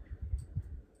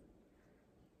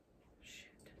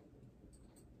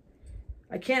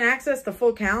 I can't access the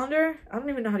full calendar. I don't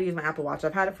even know how to use my Apple Watch.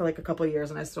 I've had it for like a couple of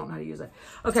years and I still don't know how to use it.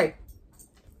 Okay.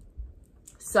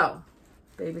 So,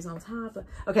 baby's on top.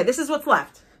 Okay, this is what's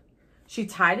left. She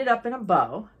tied it up in a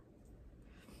bow.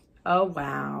 Oh,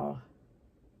 wow.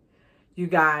 You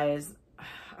guys,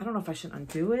 I don't know if I should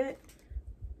undo it.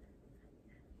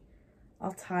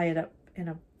 I'll tie it up in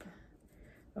a...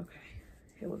 Okay,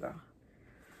 here we go.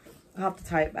 I'll have to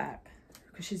tie it back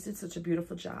because she did such a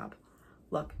beautiful job.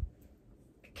 Look.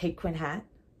 Kate Quinn hat.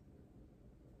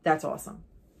 That's awesome,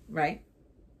 right?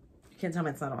 You can't tell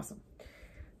me it's not awesome.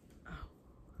 Oh,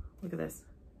 look at this.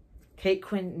 Kate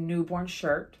Quinn newborn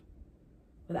shirt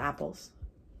with apples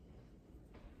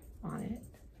on it.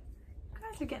 You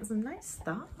guys are getting some nice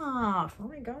stuff. Oh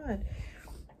my God.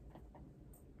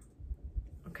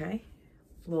 Okay.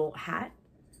 Little hat.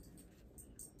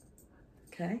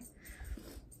 Okay.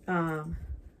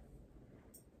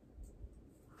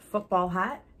 Football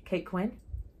hat. Kate Quinn.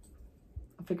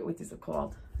 I forget what these are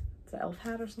called. It's an elf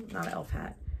hat or something? Not an elf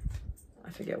hat.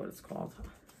 I forget what it's called.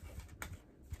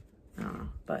 I don't know,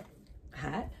 but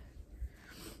hat.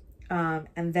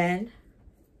 And then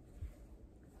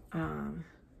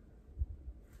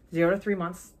 0 to 3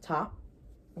 months top.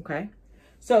 Okay.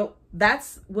 So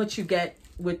that's what you get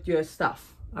with your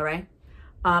stuff. All right.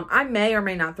 I may or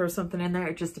may not throw something in there.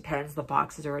 It just depends. The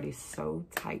box is already so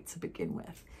tight to begin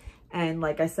with. And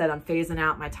like I said, I'm phasing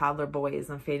out my toddler boys.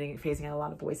 I'm phasing out a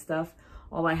lot of boy stuff.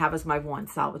 All I have is my one,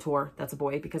 Salvatore. That's a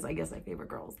boy because I guess my favorite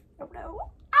girls. I don't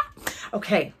know. Ah.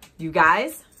 Okay, you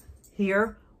guys,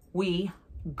 here we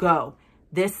go.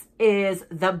 This is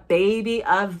the baby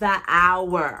of the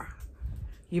hour.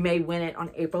 You may win it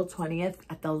on April 20th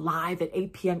at the live at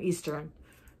 8 p.m. Eastern.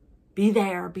 Be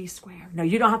there, be square. No,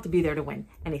 you don't have to be there to win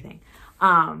anything.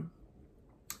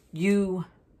 You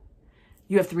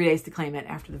have 3 days to claim it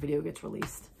after the video gets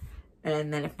released.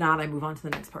 And then if not, I move on to the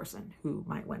next person who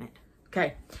might win it.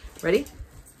 Okay, ready?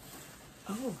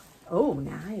 Oh,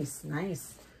 nice,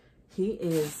 nice. He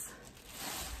is,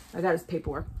 I got his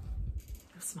paperwork.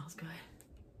 It smells good.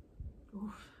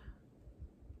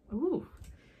 Ooh,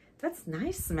 that's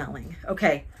nice smelling.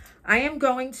 Okay, I am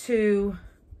going to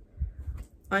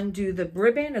undo the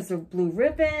ribbon. It's a blue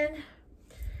ribbon.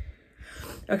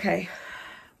 Okay,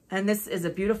 and this is a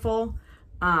beautiful,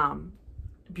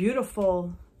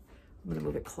 beautiful, I'm gonna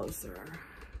move it closer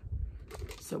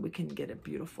so we can get a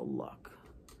beautiful look.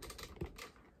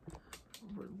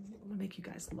 I'm gonna make you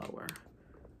guys lower.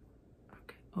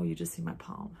 Okay, oh, you just see my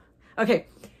palm. Okay,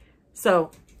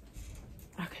 so,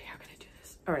 okay, how can I do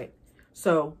this? All right,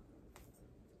 so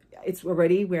it's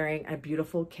already wearing a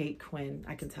beautiful Kate Quinn.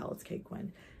 I can tell it's Kate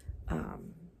Quinn.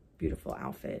 Beautiful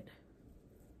outfit.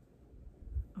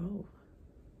 Oh.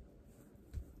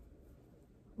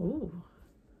 Ooh.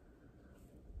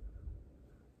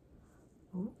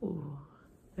 Ooh,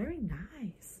 very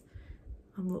nice.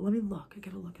 Let me look. I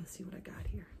gotta look and see what I got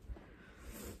here.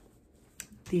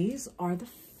 These are the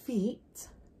feet,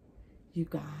 you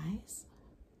guys.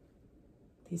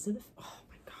 These are the, oh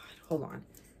my God, hold on.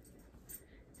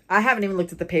 I haven't even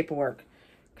looked at the paperwork,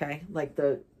 okay? Like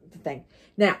the thing.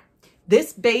 Now,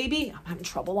 this baby, I'm having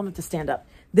trouble. I'm going to have to stand up.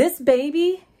 This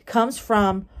baby comes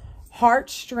from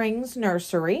Heartstrings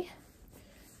Nursery.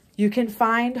 You can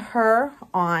find her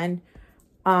on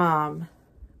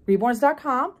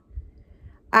reborns.com.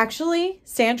 Actually,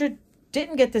 Sandra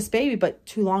didn't get this baby but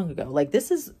too long ago. Like,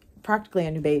 this is practically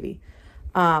a new baby.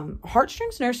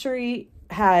 Heartstrings Nursery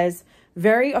has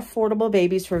very affordable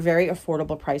babies for very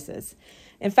affordable prices.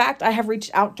 In fact, I have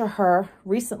reached out to her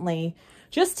recently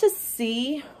just to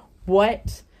see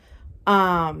what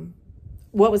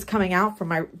was coming out from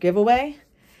my giveaway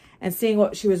and seeing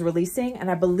what she was releasing. And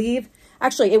I believe,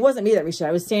 actually, it wasn't me that reached out.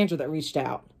 It was Sandra that reached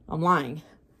out. I'm lying.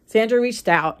 Sandra reached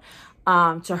out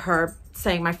to her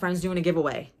saying, my friend's doing a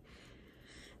giveaway.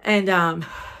 And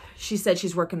she said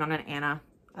she's working on an Anna.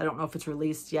 I don't know if it's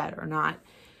released yet or not,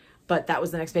 but that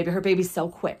was the next baby. Her babies sell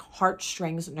quick.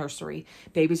 Heartstrings Nursery.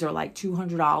 Babies are like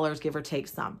 $200, give or take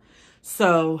some.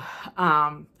 So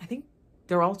I think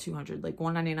they're all $200, like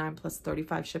 $199 plus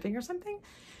 35 shipping or something.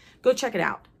 Go check it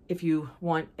out if you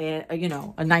want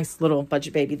a nice little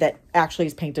budget baby that actually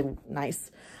is painted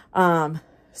nice.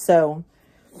 So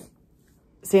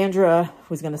Sandra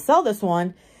was going to sell this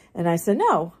one, and I said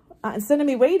no. Instead of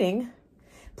me waiting.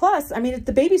 Plus, I mean,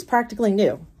 the baby's practically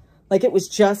new. Like, it was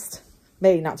just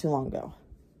made not too long ago.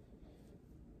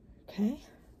 Okay.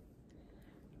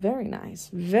 Very nice.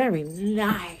 Very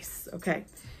nice. Okay.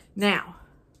 Now.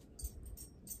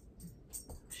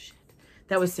 Shit.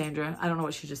 That was Sandra. I don't know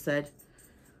what she just said.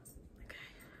 Okay.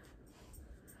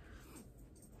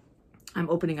 I'm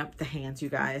opening up the hands, you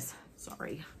guys.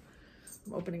 Sorry.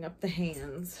 I'm opening up the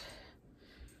hands.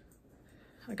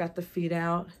 I got the feet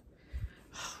out.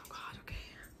 Oh, God. Okay.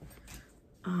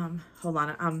 Hold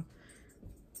on.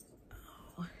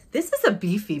 Oh, this is a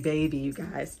beefy baby, you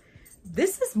guys.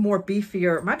 This is more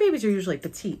beefier. My babies are usually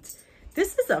petite.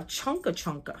 This is a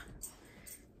chunka.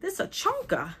 This is a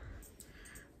chunka.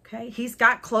 Okay, he's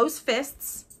got closed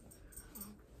fists.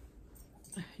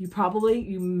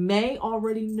 You may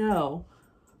already know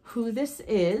who this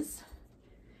is,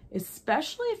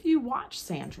 especially if you watch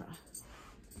Sandra.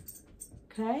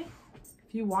 Okay,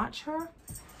 if you watch her,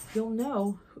 you'll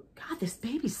know. God, this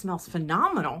baby smells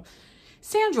phenomenal.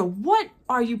 Sandra, what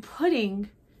are you putting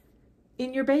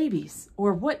in your babies?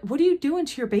 Or what are you doing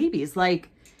to your babies? Like,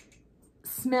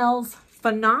 smells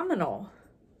phenomenal.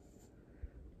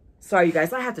 Sorry, you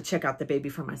guys, I have to check out the baby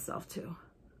for myself too.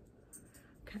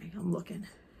 Okay, I'm looking.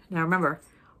 Now remember,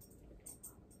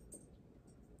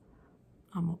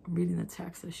 I'm reading the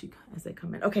text as they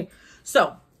come in. Okay,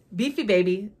 so beefy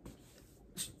baby,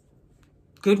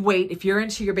 good weight. If you're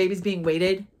into your babies being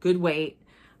weighted, good weight.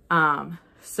 Oh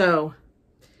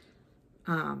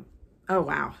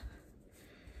wow.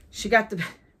 She got the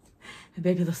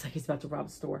baby looks like he's about to rob a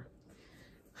store.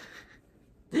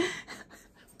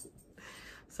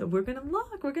 So we're going to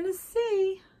look. We're going to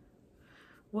see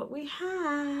what we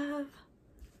have.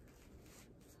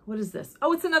 What is this?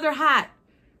 Oh, it's another hat.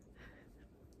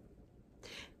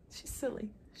 She's silly.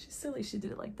 She's silly. She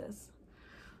did it like this.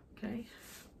 Okay.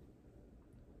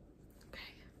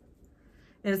 Okay.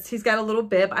 And he's got a little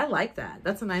bib. I like that.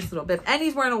 That's a nice little bib. And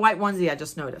he's wearing a white onesie, I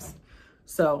just noticed.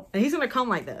 So, and he's going to come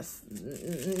like this.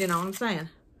 You know what I'm saying?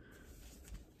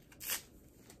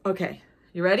 Okay,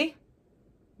 you ready?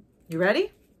 You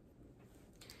ready?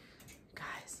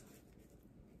 Guys,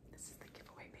 this is the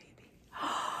giveaway baby.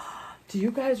 Do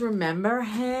you guys remember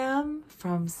him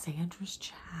from Sandra's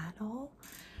channel?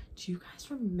 Do you guys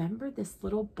remember this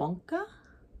little bunka?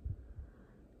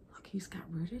 Look, he's got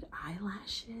rooted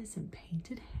eyelashes and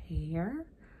painted hair.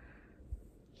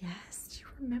 Yes, do you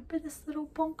remember this little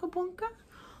bunka?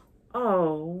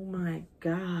 Oh my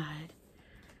God.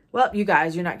 Well, you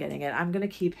guys, you're not getting it. I'm going to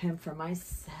keep him for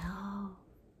myself.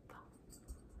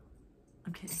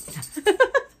 I'm kidding.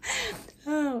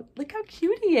 Oh, look how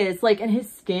cute he is. Like, and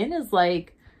his skin is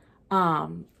like,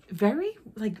 very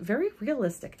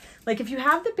realistic. Like if you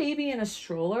have the baby in a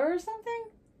stroller or something,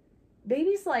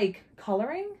 baby's like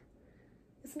coloring.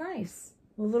 It's nice.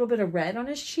 A little bit of red on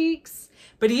his cheeks,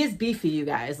 but he is beefy, you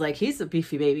guys. Like he's a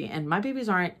beefy baby, and my babies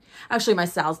aren't. Actually, my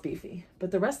Sal's beefy,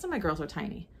 but the rest of my girls are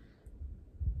tiny.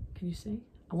 Can you see?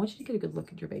 I want you to get a good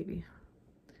look at your baby.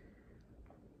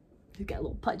 He's got a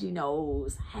little pudgy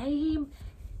nose. Hey,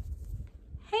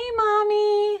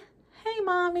 mommy. Hey,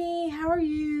 mommy. How are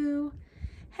you?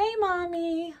 Hey,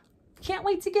 mommy. Can't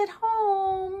wait to get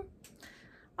home.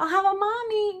 I'll have a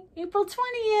mommy April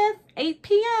 20th, 8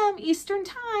 p.m. Eastern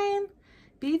time.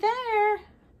 Be there.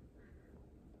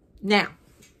 Now,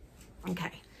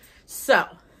 okay. So,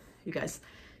 you guys,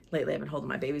 lately I've been holding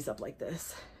my babies up like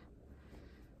this.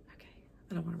 Okay,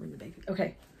 I don't want to ruin the baby.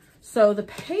 Okay, so the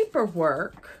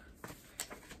paperwork.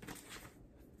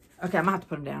 Okay, I'm gonna have to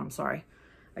put him down. I'm sorry.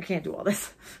 I can't do all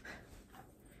this.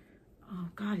 Oh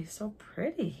God, he's so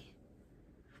pretty.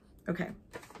 Okay.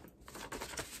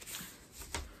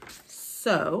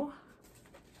 So,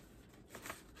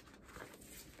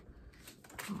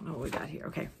 I don't know what we got here.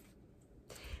 Okay.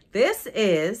 This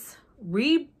is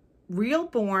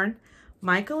Reborn,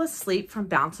 Michael Asleep from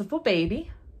Bountiful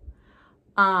Baby.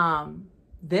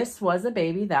 This was a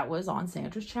baby that was on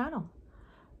Sandra's channel.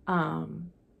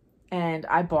 And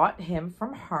I bought him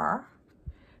from her.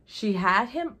 She had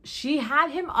him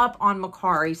up on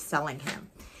Macari selling him.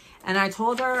 And I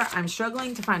told her, I'm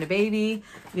struggling to find a baby.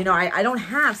 You know, I don't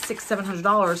have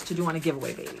 $600-700 to do on a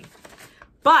giveaway baby.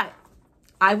 But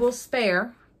I will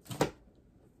spare a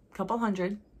couple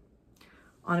hundred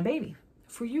on a baby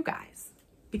for you guys.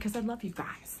 Because I love you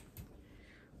guys.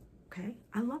 Okay?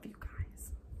 I love you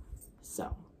guys.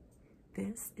 So,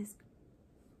 this is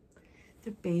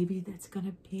the baby that's going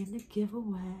to be in the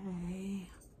giveaway.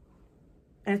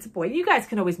 And it's a boy. You guys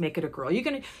can always make it a girl. You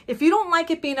can, if you don't like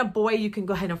it being a boy, you can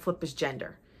go ahead and flip his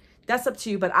gender. That's up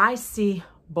to you, but I see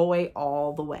boy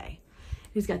all the way.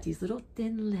 He's got these little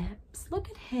thin lips. Look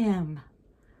at him.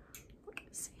 Look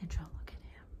at Sandra. Look at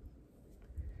him.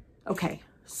 Okay,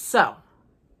 so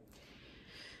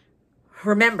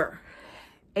remember,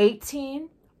 18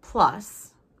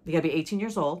 plus, you gotta be 18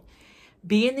 years old,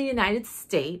 be in the United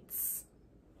States,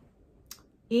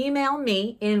 email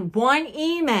me in one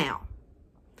email.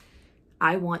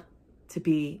 I want to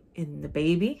be in the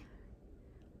baby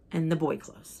and the boy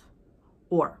clothes.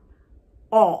 Or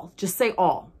all, just say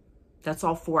all. That's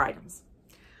all 4 items.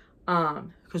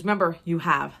 Because remember, you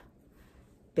have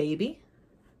baby,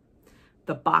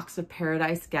 the box of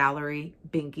Paradise Gallery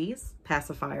binkies,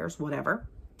 pacifiers, whatever.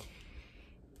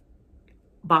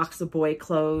 Box of boy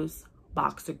clothes,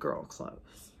 box of girl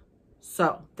clothes.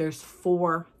 So there's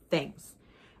 4 things.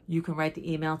 You can write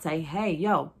the email and say, hey,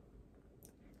 yo,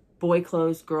 boy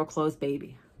clothes, girl clothes,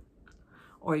 baby.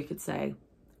 Or you could say,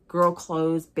 girl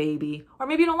clothes, baby. Or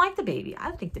maybe you don't like the baby.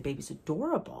 I think the baby's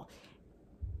adorable.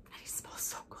 And he smells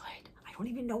so good. I don't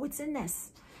even know what's in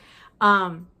this.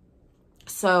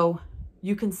 So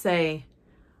you can say,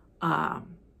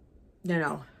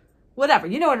 whatever.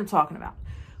 You know what I'm talking about.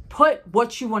 Put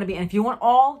what you want to be. And if you want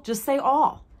all, just say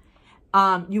all.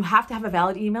 You have to have a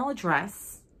valid email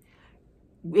address.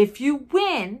 If you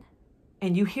win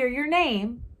and you hear your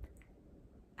name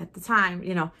at the time,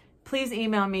 please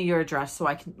email me your address so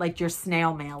I can, like your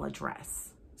snail mail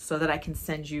address, so that I can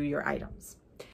send you your items.